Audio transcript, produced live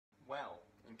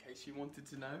case you wanted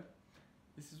to know,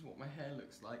 this is what my hair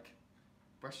looks like,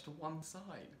 brushed to one side.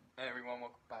 Hey everyone,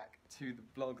 welcome back to the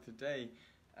vlog. Today,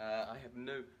 I have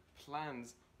no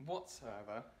plans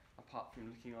whatsoever, apart from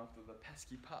looking after the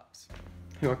pesky pups,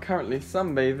 who are currently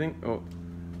sunbathing.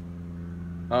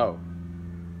 Oh.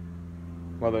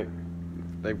 Well,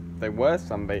 they were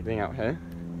sunbathing out here.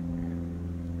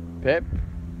 Pip,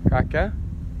 Cracker.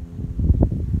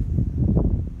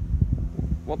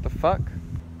 What the fuck?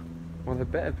 Well, they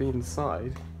better be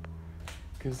inside,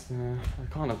 because I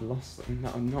can't have lost them.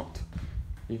 That would not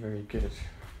be very good.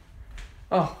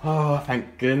 Oh,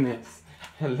 thank goodness.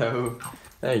 Hello.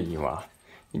 There you are.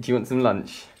 Do you want some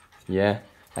lunch? Yeah,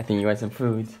 I think you want some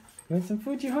food. You want some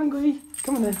food? You hungry?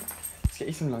 Come on then. Let's get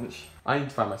you some lunch. I need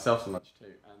to find myself some lunch too,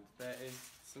 and there is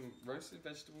some roasted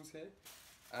vegetables here.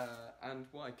 And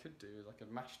what I could do is I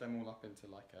could mash them all up into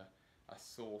like a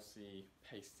saucy,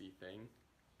 pasty thing.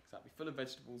 Because that'd be full of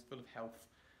vegetables, full of health,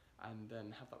 and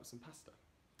then have that with some pasta.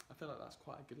 I feel like that's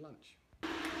quite a good lunch.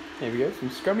 Here we go, some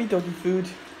scrummy doggy food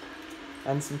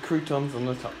and some croutons on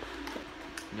the top.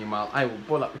 Meanwhile, I will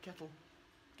boil up the kettle,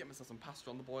 get myself some pasta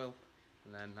on the boil,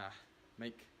 and then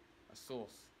make a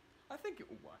sauce. I think it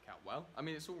will work out well. I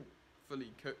mean, it's all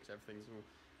fully cooked, everything's all,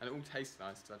 and it all tastes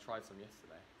nice because I tried some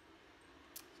yesterday.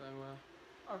 So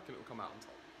I reckon it will come out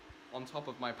on top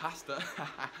of my pasta.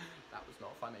 That was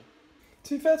not funny.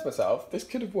 To be fair to myself, this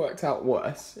could have worked out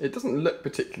worse. It doesn't look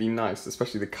particularly nice,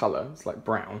 especially the colour. It's like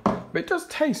brown, but it does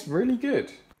taste really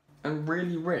good and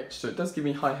really rich. So it does give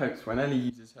me high hopes when Ellie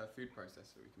uses her food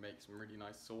processor. We can make some really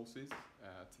nice sauces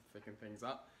to thicken things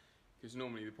up. Because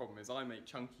normally the problem is I make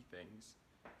chunky things,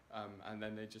 and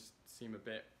then they just seem a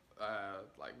bit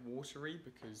like watery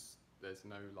because there's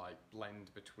no like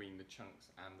blend between the chunks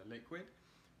and the liquid.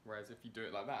 Whereas if you do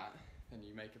it like that, then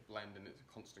you make a blend and it's a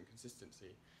constant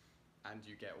consistency, and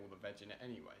you get all the veg in it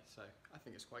anyway. So I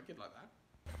think it's quite good like that.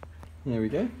 There we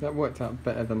go. That worked out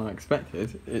better than I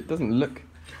expected. It doesn't look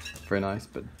very nice,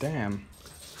 but damn,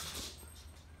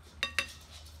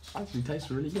 actually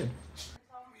tastes really good.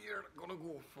 We're gonna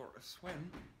go for a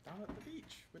swim down at the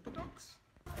beach with the dogs.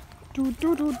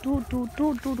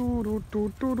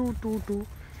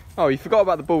 Oh, you forgot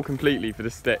about the ball completely for the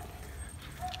stick.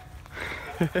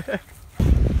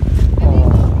 Oh,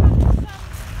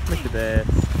 look at this.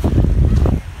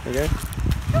 There you go.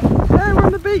 Hey, we're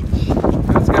on the beach.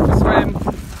 Let's go for a swim.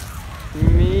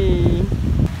 Me.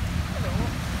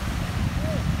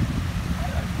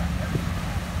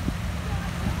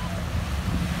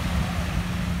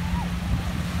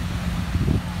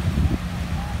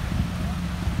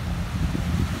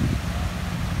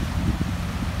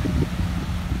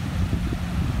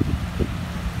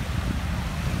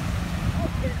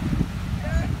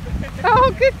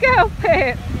 Oh, good girl,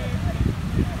 Pip.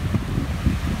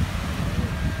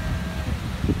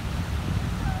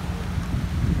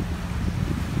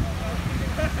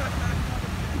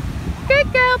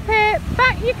 Good girl, Pip.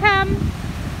 Back you come.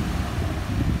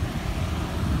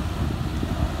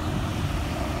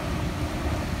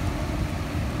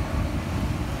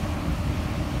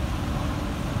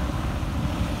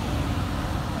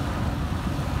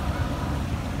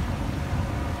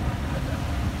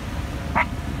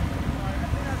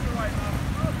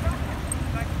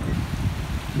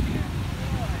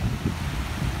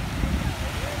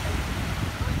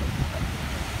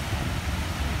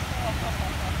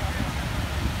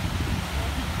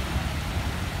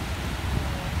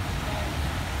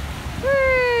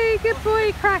 Good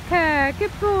boy, Cracker.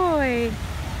 Good boy.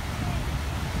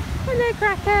 Hello,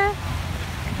 Cracker.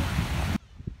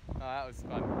 Oh, that was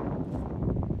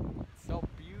fun. So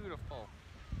beautiful.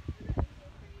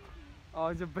 Oh,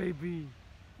 it's a baby.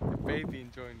 The baby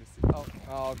enjoying the sea.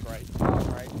 Oh, great. Oh,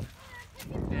 great.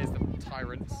 There's the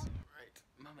tyrants. Right,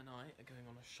 Mum and I are going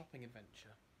on a shopping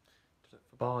adventure to look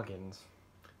for bargains.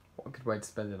 What a good way to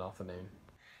spend an afternoon.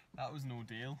 That was an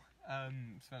ordeal.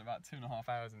 Spent about 2.5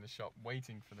 hours in the shop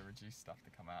waiting for the reduced stuff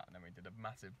to come out, and then we did a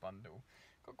massive bundle.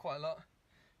 Got quite a lot,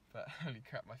 but holy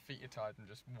crap, my feet are tired from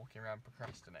just walking around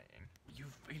procrastinating. You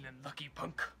feeling lucky,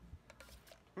 punk?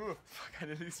 Ooh, fuck, I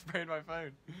nearly sprayed my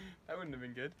phone. That wouldn't have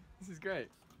been good. This is great.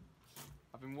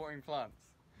 I've been watering plants,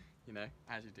 you know,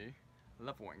 as you do. I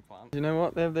love watering plants. You know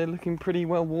what? They're looking pretty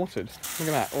well watered. Look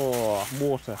at that. Oh,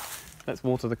 water. Let's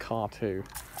water the car too.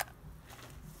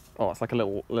 Oh, it's like a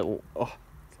little. Oh,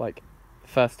 it's like the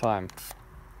first time.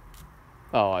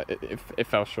 Oh, it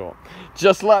fell short.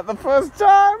 Just like the first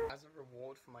time! As a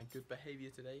reward for my good behaviour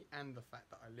today and the fact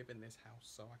that I live in this house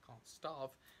so I can't starve,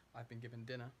 I've been given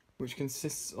dinner. Which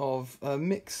consists of a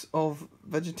mix of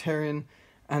vegetarian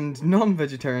and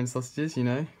non-vegetarian sausages, you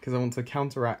know, because I want to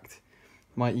counteract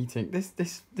my eating. This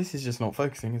is just not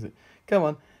focusing, is it? Come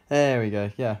on. There we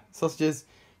go. Yeah, sausages,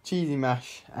 cheesy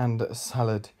mash, and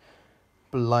salad.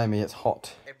 Blimey, it's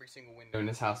hot. Every single window in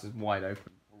this house is wide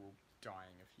open. We're all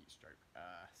dying of heat stroke.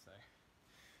 So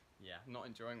yeah, not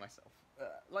enjoying myself.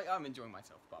 Like, I'm enjoying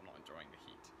myself, but I'm not enjoying the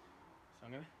heat. So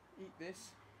I'm gonna eat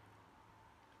this.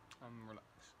 Relax.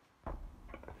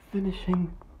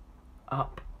 Finishing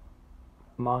up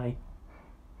my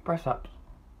press ups,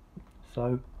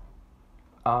 so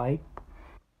I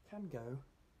can go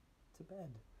to bed.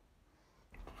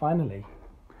 Finally.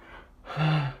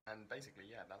 And basically,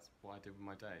 yeah, that's what I did with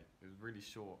my day. It was a really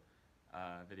short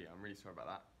video. I'm really sorry about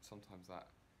that. Sometimes that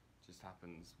just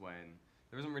happens when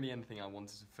there isn't really anything I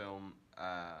wanted to film.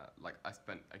 Like, I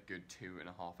spent a good 2.5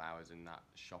 hours in that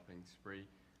shopping spree,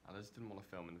 and I just didn't want to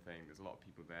film anything. There's a lot of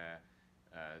people there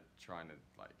trying to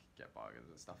like get bargains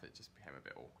and stuff. It just became a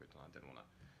bit awkward, and I didn't want to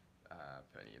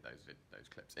put any of those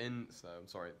clips in. So I'm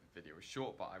sorry the video was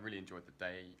short, but I really enjoyed the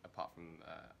day.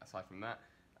 Aside from that,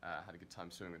 had a good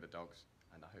time swimming with the dogs,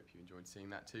 and I hope you enjoyed seeing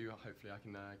that too. Hopefully I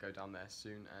can go down there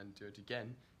soon and do it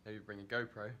again. Maybe bring a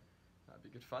GoPro. That'd be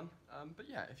good fun. But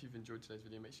yeah, if you've enjoyed today's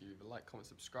video, make sure you leave a like, comment,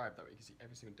 subscribe. That way you can see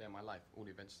every single day of my life, all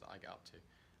the adventures that I get up to.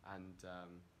 And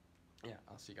yeah,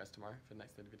 I'll see you guys tomorrow for the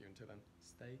next daily video. Until then,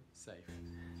 stay safe,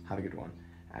 have a good one,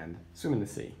 and swim in the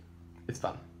sea. It's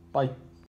fun. Bye.